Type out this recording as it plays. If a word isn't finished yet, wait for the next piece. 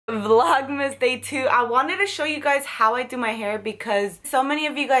Vlogmas day 2. I wanted to show you guys how I do my hair because so many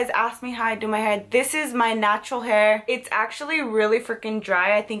of you guys ask me how I do my hair. This is my natural hair. It's actually really freaking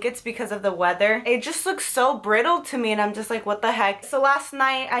dry. I think it's because of the weather. It just looks so brittle to me and I'm just like, what the heck? So last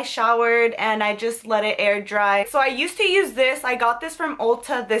night I showered and I just let it air dry. So I used to use this. I got this from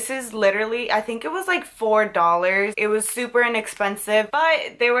Ulta. This is literally, I think it was like $4. It was super inexpensive,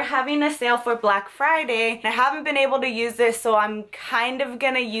 but they were having a sale for Black Friday and I haven't been able to use this, so I'm kind of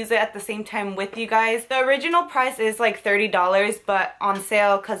gonna use it at the same time with you guys. The original price is like $30, but on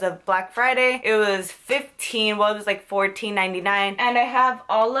sale because of Black Friday it was $15. Well, it was like $14.99. And I have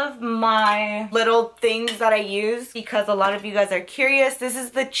all of my little things that I use because a lot of you guys are curious. This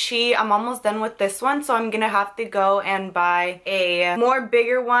is the Chi. I'm almost done with this one, so I'm gonna have to go and buy a more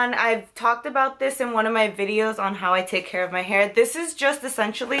bigger one. I've talked about this in one of my videos on how I take care of my hair. This is just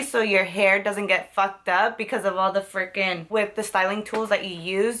essentially so your hair doesn't get fucked up because of all the freaking with the styling tools that you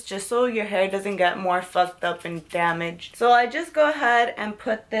use, just so your hair doesn't get more fucked up and damaged. So I just go ahead and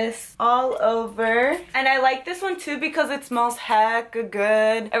put this all over, and I like this one too because it smells hecka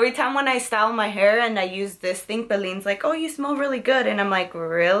good. Every time when I style my hair and I use this thing, Belin's like, oh, you smell really good, and I'm like,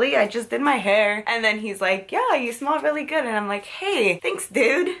 really? I just did my hair. And then he's like, yeah, you smell really good, and I'm like, hey, thanks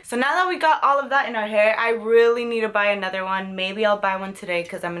dude. So now that we got all of that in our hair, I really need to buy another one. Maybe I'll buy one today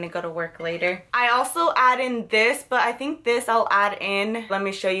because I'm gonna go to work later. I also add in this, but I think this I'll add in. Let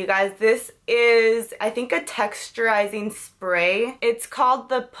me show you guys. This is, I think, a texturizing spray. It's called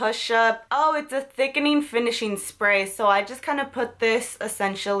the Push Up. Oh, it's a thickening finishing spray. So I just kind of put this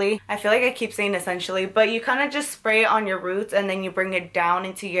essentially. I feel like I keep saying essentially, but you kind of just spray it on your roots and then you bring it down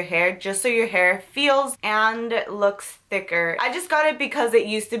into your hair just so your hair feels and looks thicker. I just got it because it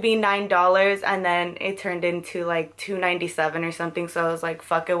used to be $9 and then it turned into like $2.97 or something, so I was like,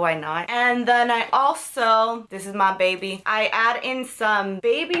 fuck it, why not? And then I also, this is my baby, I add in some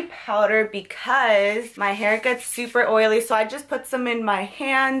baby powder because my hair gets super oily, so I just put some in my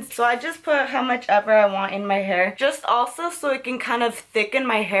hands. So I just put how much ever I want in my hair, just also so it can kind of thicken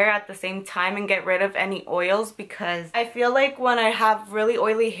my hair at the same time and get rid of any oils, because I feel like when I have really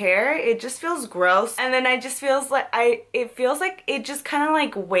oily hair it just feels gross, and then I just feels like it feels like it just kind of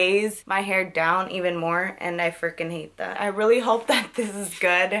like weighs my hair down even more, and I freaking hate that. I really hope that this is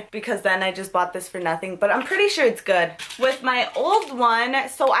good because then I just bought this for nothing, but I'm pretty sure it's good. With my old one,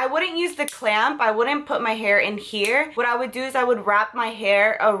 so I wouldn't use the clamp. I wouldn't put my hair in here. What I would do is I would wrap my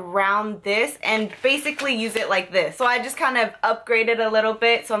hair around this and basically use it like this. So I just kind of upgraded a little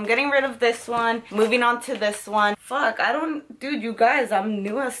bit. So I'm getting rid of this one, moving on to this one. Fuck, I don't, dude, you guys, I'm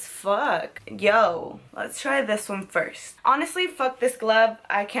new as fuck. Yo, let's try this one first. Honestly, fuck this glove.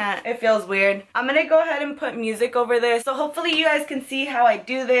 I can't. It feels weird. I'm gonna go ahead and put music over this, so hopefully you guys can see how I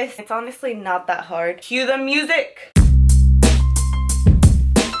do this. It's honestly not that hard. Cue the music.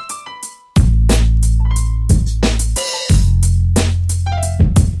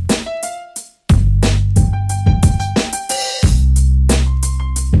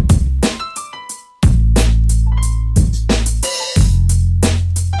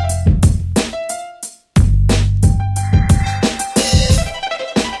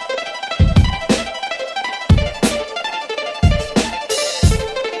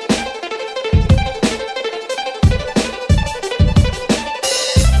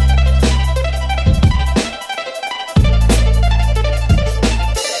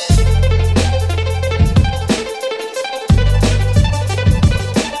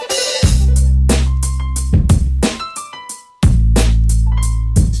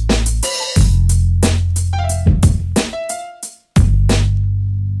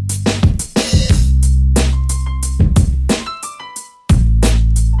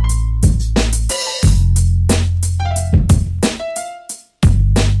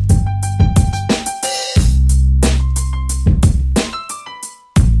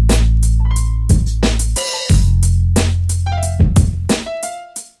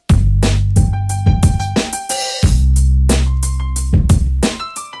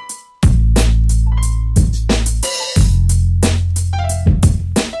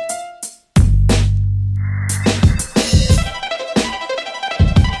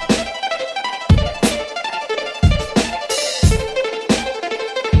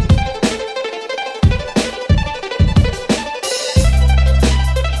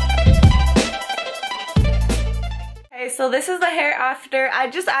 So this is the hair after. I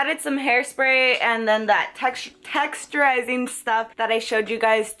just added some hairspray and then that texturizing stuff that I showed you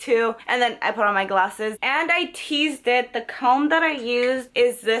guys too. And then I put on my glasses and I teased it. The comb that I used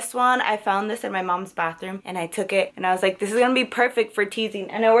is this one. I found this in my mom's bathroom and I took it and I was like, this is gonna be perfect for teasing,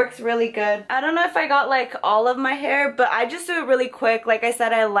 and it works really good. I don't know if I got like all of my hair, but I just do it really quick. Like I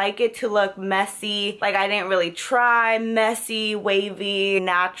said, I like it to look messy. Like I didn't really try messy, wavy,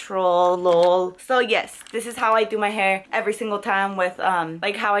 natural, lol. So yes, this is how I do my hair every single time with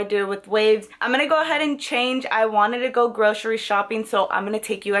like how I do it with waves. I'm gonna go ahead and change. I wanted to go grocery shopping, so I'm gonna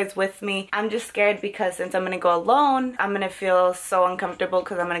take you guys with me. I'm just scared because since I'm gonna go alone, I'm gonna feel so uncomfortable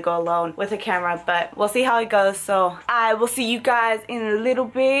because I'm gonna go alone with a camera, but we'll see how it goes. So I will see you guys in a little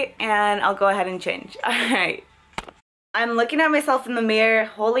bit and I'll go ahead and change. All right. I'm looking at myself in the mirror.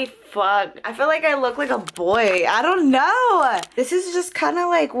 Holy fuck. I feel like I look like a boy. I don't know. This is just kind of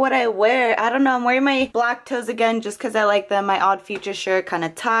like what I wear. I don't know. I'm wearing my black toes again just because I like them. My Odd Future shirt kind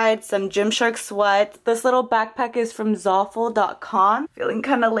of tied. Some Gymshark sweats. This little backpack is from Zoffel.com. Feeling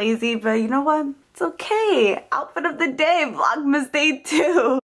kind of lazy, but you know what? It's okay. Outfit of the day. Vlogmas day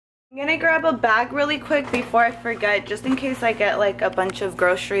 2. I'm gonna grab a bag really quick before I forget, just in case I get like a bunch of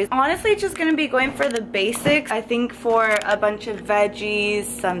groceries. Honestly, just gonna be going for the basics. I think for a bunch of veggies,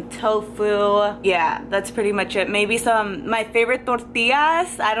 some tofu. Yeah, that's pretty much it. Maybe some, my favorite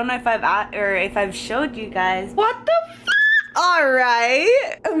tortillas. I don't know if I've showed you guys. What the f? Alright,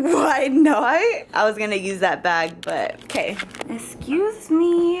 why not? I was gonna use that bag, but okay. Excuse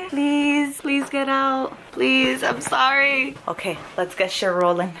me, please get out. Please, I'm sorry. Okay, let's get shit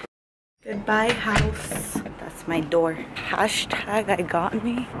rolling. Goodbye, house. That's my door. Hashtag I got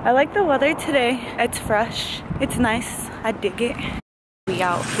me. I like the weather today. It's fresh. It's nice. I dig it. We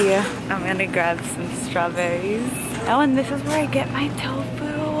out here. I'm gonna grab some strawberries. Oh, and this is where I get my tofu.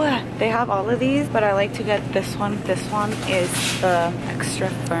 They have all of these, but I like to get this one. This one is the extra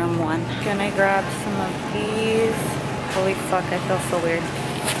firm one. Gonna grab some of these. Holy fuck, I feel so weird.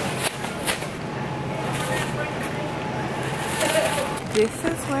 This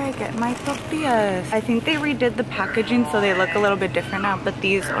is where I get my tortillas. I think they redid the packaging so they look a little bit different now, but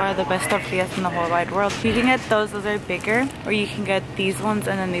these are the best tortillas in the whole wide world. You can get those are bigger, or you can get these ones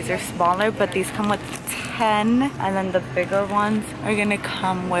and then these are smaller, but these come with 10, and then the bigger ones are gonna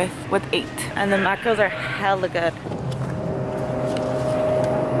come with 8. And the macros are hella good.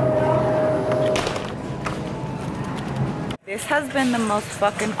 This has been the most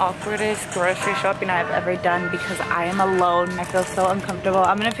fucking awkwardest grocery shopping I've ever done because I am alone. I feel so uncomfortable.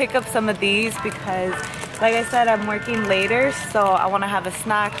 I'm gonna pick up some of these because, like I said, I'm working later, so I want to have a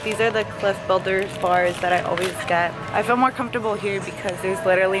snack. These are the Cliff Builders bars that I always get. I feel more comfortable here because there's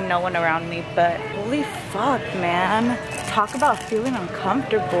literally no one around me, but holy fuck, man. Talk about feeling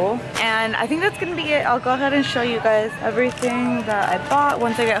uncomfortable. And I think that's gonna be it. I'll go ahead and show you guys everything that I bought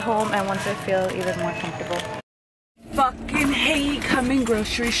once I get home and once I feel even more comfortable. Fucking hate coming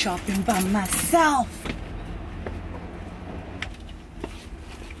grocery shopping by myself.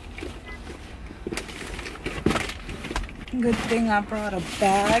 Good thing I brought a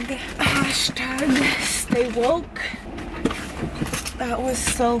bag. Hashtag stay woke. That was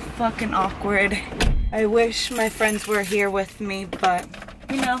so fucking awkward. I wish my friends were here with me, but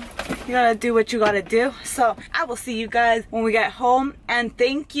you know, you gotta do what you gotta do. So I will see you guys when we get home, and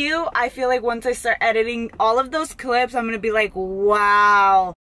thank you. I feel like once I start editing all of those clips, I'm gonna be like,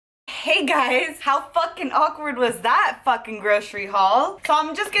 wow. Hey guys, how fucking awkward was that fucking grocery haul? So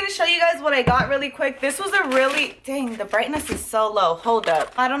I'm just gonna show you guys what I got really quick. This was a really, dang, the brightness is so low. Hold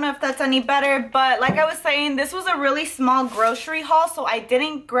up. I don't know if that's any better, but like I was saying, this was a really small grocery haul, so I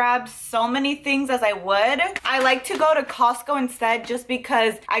didn't grab so many things as I would. I like to go to Costco instead just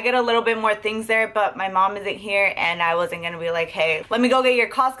because I get a little bit more things there, but my mom isn't here and I wasn't gonna be like, hey, let me go get your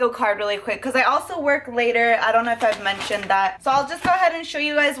Costco card really quick because I also work later. I don't know if I've mentioned that. So I'll just go ahead and show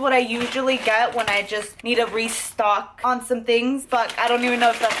you guys what I usually get when I just need to restock on some things. Fuck, I don't even know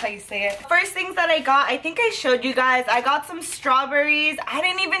if that's how you say it. First things that I got, I think I showed you guys. I got some strawberries. I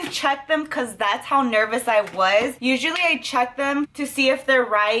didn't even check them because that's how nervous I was. Usually I check them to see if they're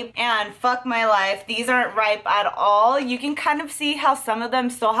ripe, and fuck my life, these aren't ripe at all. You can kind of see how some of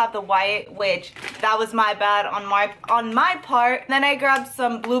them still have the white, which that was my bad on my part. Then I grabbed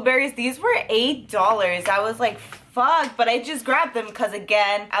some blueberries. These were $8. I was like, fuck, but I just grabbed them because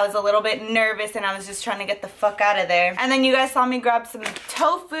again, I was a little bit nervous and I was just trying to get the fuck out of there. And then you guys saw me grab some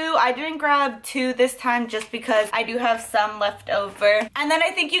tofu. I didn't grab 2 this time just because I do have some left over. And then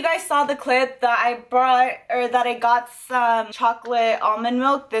I think you guys saw the clip that I brought, or that I got some chocolate almond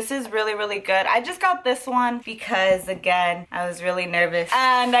milk. This is really, really good. I just got this one because again, I was really nervous.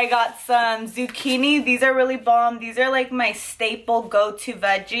 And I got some zucchini. These are really bomb. These are like my staple go-to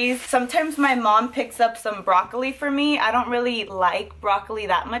veggies. Sometimes my mom picks up some broccoli for me. I don't really like broccoli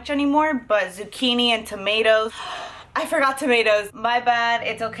that much anymore, but zucchini and tomatoes. I forgot tomatoes. My bad.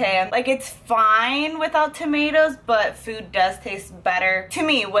 It's okay. Like, it's fine without tomatoes, but food does taste better to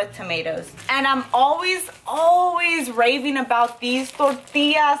me with tomatoes. And I'm always raving about these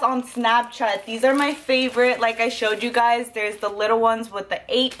tortillas on Snapchat. These are my favorite. Like I showed you guys, there's the little ones with the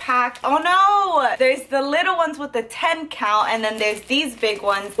 8-pack. Oh no! There's the little ones with the 10 count, and then there's these big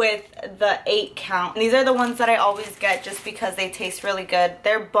ones with the 8 count. These are the ones that I always get just because they taste really good.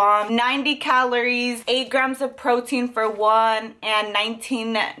 They're bomb. 90 calories, 8 grams of protein for one, and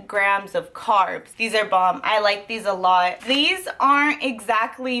 19 grams of carbs. These are bomb. I like these a lot. These aren't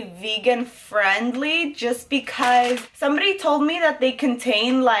exactly vegan friendly just because somebody told me that they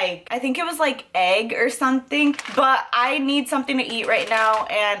contain like, I think it was like egg or something, but I need something to eat right now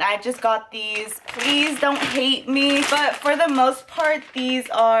and I just got these. Please don't hate me, but for the most part these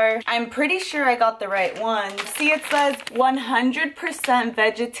are, I'm pretty sure I got the right ones. See, it says 100%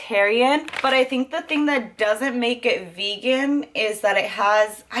 vegetarian, but I think the thing that doesn't make it vegan is that it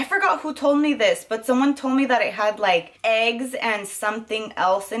has, I forgot who told me this, but someone told me that it had like eggs and something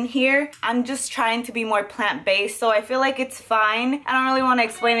else in here. I'm just trying to be more plant-based, so I feel like it's fine. I don't really want to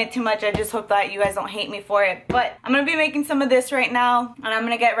explain it too much. I just hope that you guys don't hate me for it, but I'm gonna be making some of this right now and I'm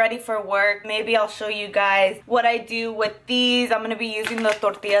gonna get ready for work. Maybe I'll show you guys what I do with these. I'm gonna be using the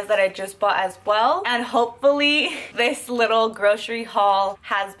tortillas that I just bought as well, and hopefully this little grocery haul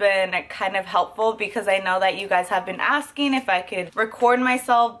has been kind of helpful because I know that you guys have been asking if I could record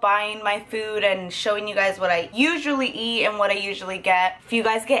myself buying my food and showing you guys what I usually eat and what I usually get. If you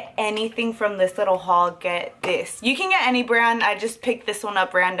guys get anything from this little haul, get this. You can get any brand. I just picked this one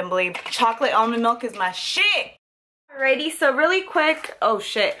up randomly. Chocolate almond milk is my shit. Alrighty, so really quick, oh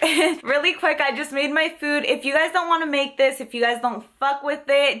shit, really quick, I just made my food. If you guys don't want to make this, if you guys don't fuck with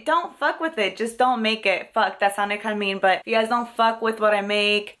it, don't fuck with it, just don't make it. Fuck, that sounded kind of mean, but if you guys don't fuck with what I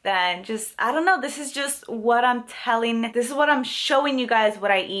make, then just, I don't know, this is just what I'm telling, this is what I'm showing you guys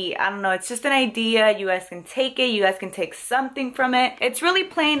what I eat. I don't know, it's just an idea. You guys can take it, you guys can take something from it. It's really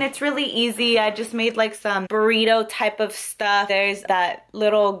plain, it's really easy. I just made like some burrito type of stuff. There's that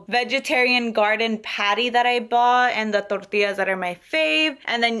little vegetarian garden patty that I bought, and the tortillas that are my fave.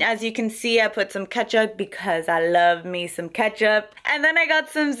 And then as you can see, I put some ketchup because I love me some ketchup. And then I got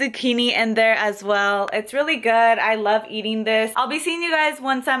some zucchini in there as well. It's really good. I love eating this. I'll be seeing you guys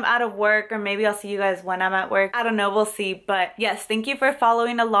once I'm out of work, or maybe I'll see you guys when I'm at work. I don't know, we'll see. But yes, thank you for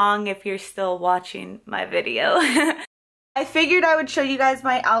following along if you're still watching my video. I figured I would show you guys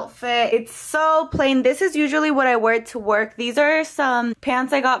my outfit. It's so plain. This is usually what I wear to work. These are some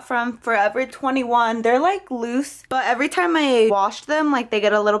pants I got from Forever 21. They're like loose, but every time I wash them, like they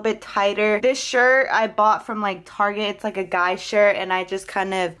get a little bit tighter. This shirt I bought from like Target. It's like a guy shirt, and I just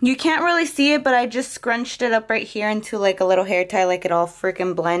kind of, you can't really see it, but I just scrunched it up right here into like a little hair tie, like it all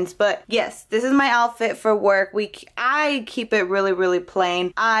freaking blends. But yes, this is my outfit for work. I keep it really, really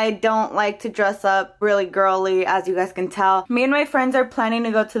plain. I don't like to dress up really girly, as you guys can tell. Me and my friends are planning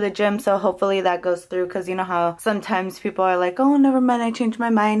to go to the gym, so hopefully that goes through, because you know how sometimes people are like, oh, never mind, I changed my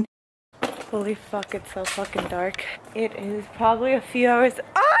mind. Holy fuck, it's so fucking dark. It is probably a few hours.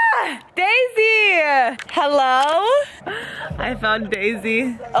 Ah! Daisy! Hello? I found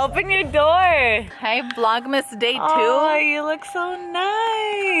Daisy. Open your door. Hi, Vlogmas Day 2. Oh, you look so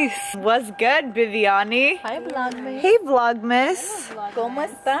nice. What's good, Viviani? Hi, Vlogmas. Hey, Vlogmas. ¿Cómo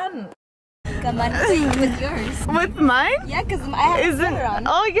están? Come on, with yours. With mine? Yeah, because I have a sweater on.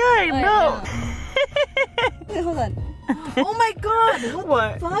 Oh, yeah, I know. Wait, hold on. Oh my god!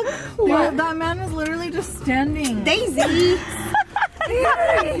 What? The fuck? Dude, that man was literally just standing. Daisy!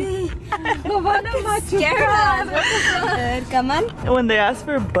 Scare us. Come on. When they ask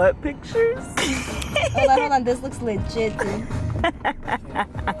for butt pictures? Hold on. This looks legit, dude.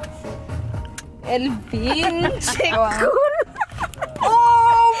 El pinche culo.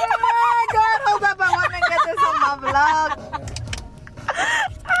 Oh my god! Hold up, I want to get this on my vlog.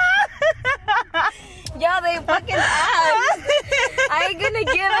 Yo, they fucking asked. I ain't gonna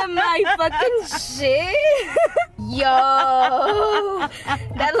give them my fucking shit. Yo,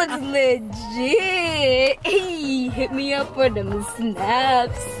 that looks legit. Hey, hit me up for them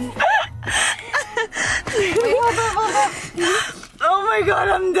snaps. Wait, hold up. Oh my god,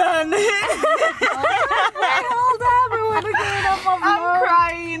 I'm done. Hold up, I want to get up on I'm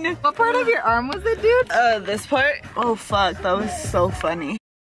crying. What part of your arm was it, dude? This part? Oh fuck, that was so funny.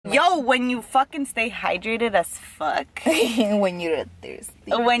 Yo, when you fucking stay hydrated as fuck. When you're thirsty.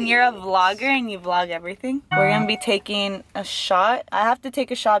 When you're a vlogger and you vlog everything. We're gonna be taking a shot. I have to take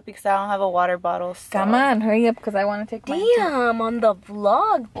a shot because I don't have a water bottle. So. Come on, hurry up because I want to take mine. Damn, on the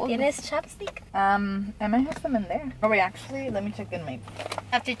vlog. ¿Tienes chapstick? I might have some in there. Oh wait, actually, let me check in my...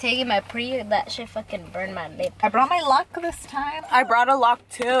 After taking my pre, that shit fucking burned my lip. I brought my lock this time. I brought a lock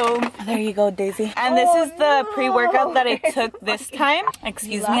too. There you go, Daisy. And this is the pre-workout that I took this time.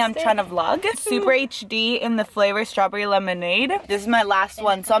 Excuse me, I'm trying to vlog. Super HD in the flavor strawberry lemonade. This is my last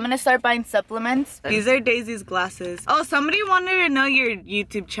one, so I'm gonna start buying supplements. These are Daisy's glasses. Oh, somebody wanted to know your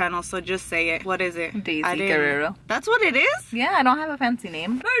YouTube channel, so just say it. What is it? Daisy Guerrero. That's what it is? Yeah, I don't have a fancy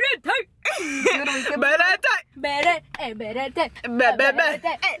name. We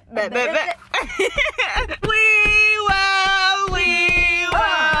will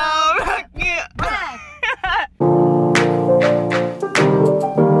rock you.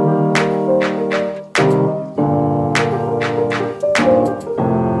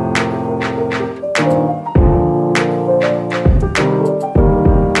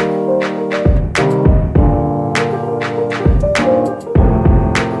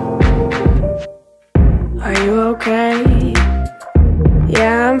 Are you okay?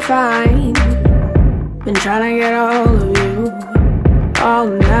 Yeah, I'm fine. Been trying to get a hold of you all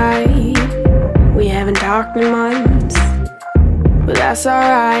night. We haven't talked in months, but that's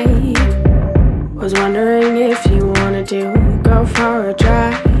alright. Was wondering if you wanted to go for a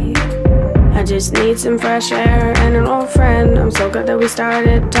drive. I just need some fresh air and an old friend. I'm so glad that we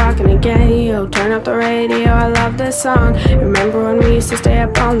started talking again. Yo, turn up the radio, I love this song. Remember when we used to stay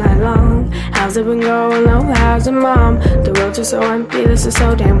up all night long? How's it been going? Oh, how's it, mom? The roads are so empty, this is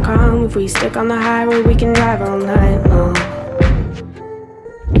so damn calm. If we stick on the highway, we can drive all night long.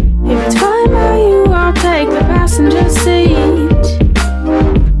 If it's fine by you, I'll take the passenger seat.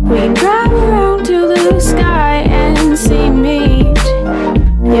 We can drive around to the sky and see meat.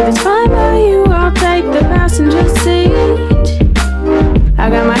 If it's fine by you, I'll take the passenger seat. I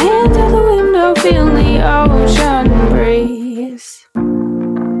got my hands out the window, feeling the ocean breeze.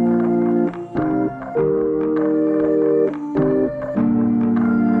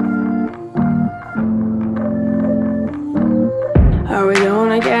 Are we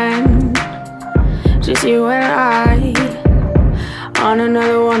going again? Just you and I on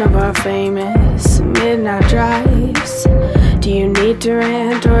another one of our famous midnight drives. Do you need to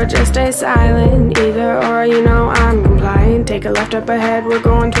rant or just stay silent? Either or, you know I'm compliant. Take a left up ahead, we're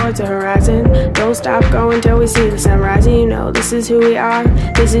going towards the horizon. Don't stop going till we see the sun rising. You know this is who we are,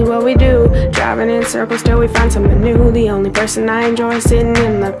 this is what we do. Driving in circles till we find something new. The only person I enjoy sitting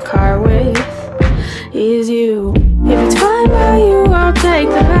in the car with is you. If it's fine by you, I'll take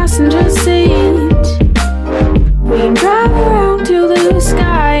the passenger seat. We can drive around to the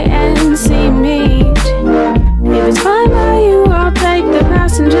sky and see meat. If it's fine by you, I'll take the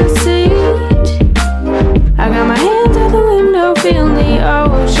passenger seat. I got my hands out the window, feeling the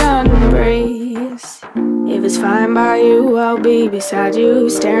ocean breeze. If it's fine by you, I'll be beside you,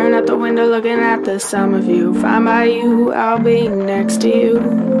 staring out the window, looking at the summer view. Fine by you, I'll be next to you.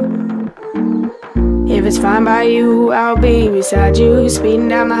 If it's fine by you, I'll be beside you, speeding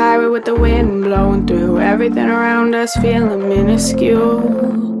down the highway with the wind blowing through. Everything around us feeling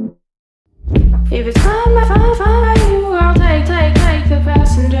minuscule. If it's fine by you, I'll take the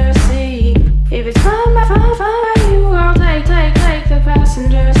passenger seat. If it's fine by you, I'll take the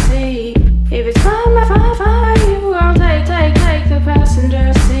passenger seat. If it's fine by you, I'll take the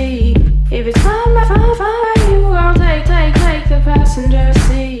passenger seat. If it's fine by you, I'll take the passenger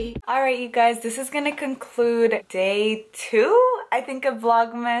seat. Alright you guys, this is gonna conclude day 2, I think, of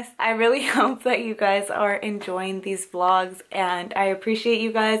Vlogmas. I really hope that you guys are enjoying these vlogs, and I appreciate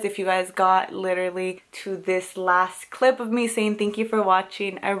you guys. If you guys got literally to this last clip of me saying thank you for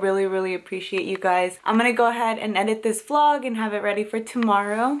watching, I really appreciate you guys. I'm gonna go ahead and edit this vlog and have it ready for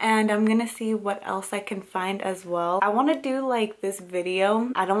tomorrow, and I'm gonna see what else I can find as well. I want to do like this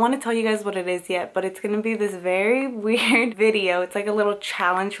video. I don't want to tell you guys what it is yet, but it's gonna be this very weird video. It's like a little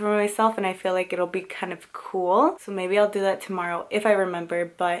challenge for myself, and I feel like it'll be kind of cool, so maybe I'll do that tomorrow if I remember.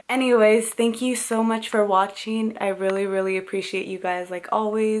 But anyways, thank you so much for watching. I really appreciate you guys like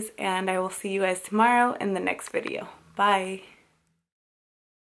always, and I will see you guys tomorrow in the next video. Bye.